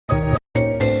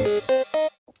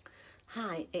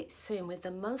Hi, it's Sun with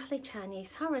the monthly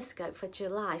Chinese horoscope for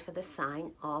July for the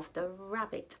sign of the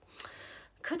rabbit.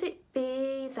 Could it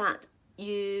be that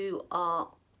you are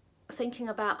thinking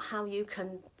about how you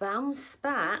can bounce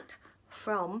back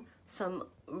from some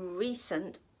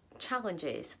recent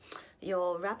challenges?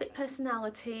 Your rabbit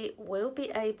personality will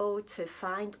be able to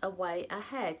find a way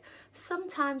ahead.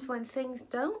 Sometimes when things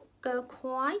don't go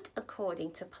quite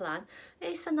according to plan,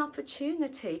 it's an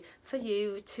opportunity for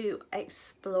you to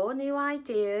explore new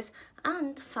ideas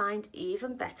and find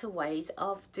even better ways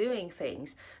of doing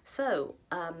things. So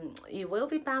you will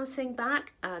be bouncing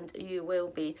back and you will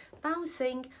be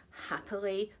bouncing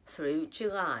happily through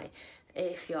July.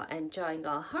 If you're enjoying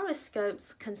our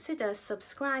horoscopes, consider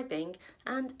subscribing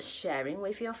and sharing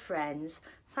with your friends.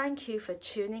 Thank you for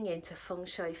tuning in to Feng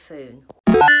Shui Foon.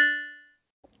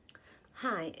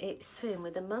 Hi, it's Sun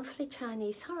with the monthly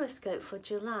Chinese horoscope for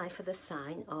July for the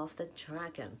sign of the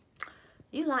dragon.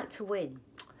 You like to win.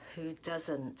 Who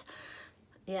doesn't?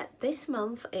 Yet this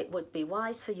month it would be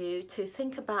wise for you to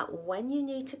think about when you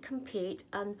need to compete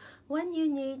and when you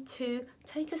need to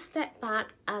take a step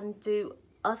back and do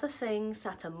other things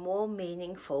that are more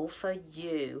meaningful for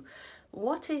you.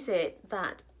 What is it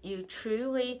that you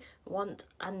truly want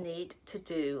and need to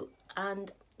do?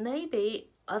 And maybe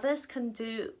others can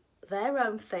do their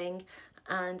own thing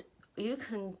and you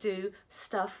can do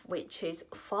stuff which is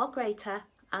far greater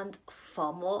and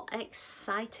far more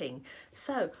exciting.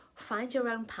 So find your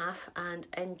own path and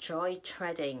enjoy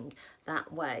treading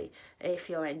that way. If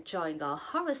you're enjoying our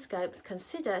horoscopes,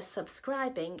 consider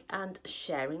subscribing and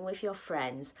sharing with your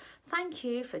friends. Thank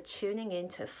you for tuning in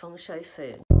to Feng Shui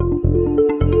Foon.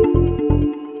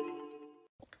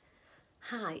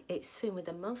 Hi, it's Sun with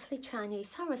the monthly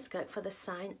Chinese horoscope for the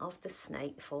sign of the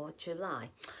snake for July.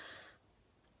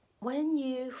 When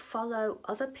you follow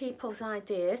other people's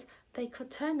ideas, they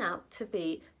could turn out to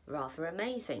be rather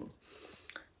amazing.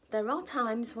 There are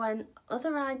times when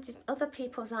other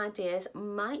people's ideas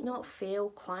might not feel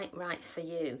quite right for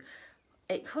you.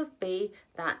 It could be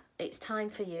that it's time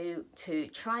for you to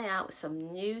try out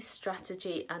some new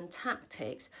strategy and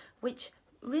tactics which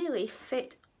really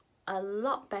fit a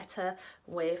lot better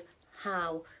with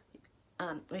how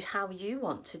you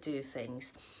want to do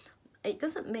things. It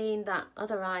doesn't mean that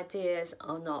other ideas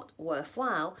are not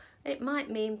worthwhile. It might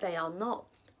mean they are not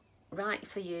right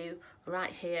for you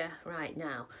right here, right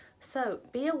now. So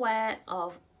be aware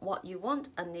of what you want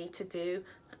and need to do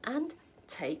and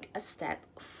take a step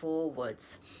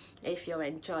forwards. If you're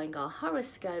enjoying our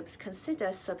horoscopes,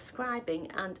 consider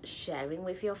subscribing and sharing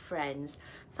with your friends.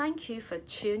 Thank you for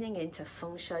tuning into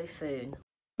Feng Shui Foon.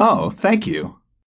 Oh, thank you.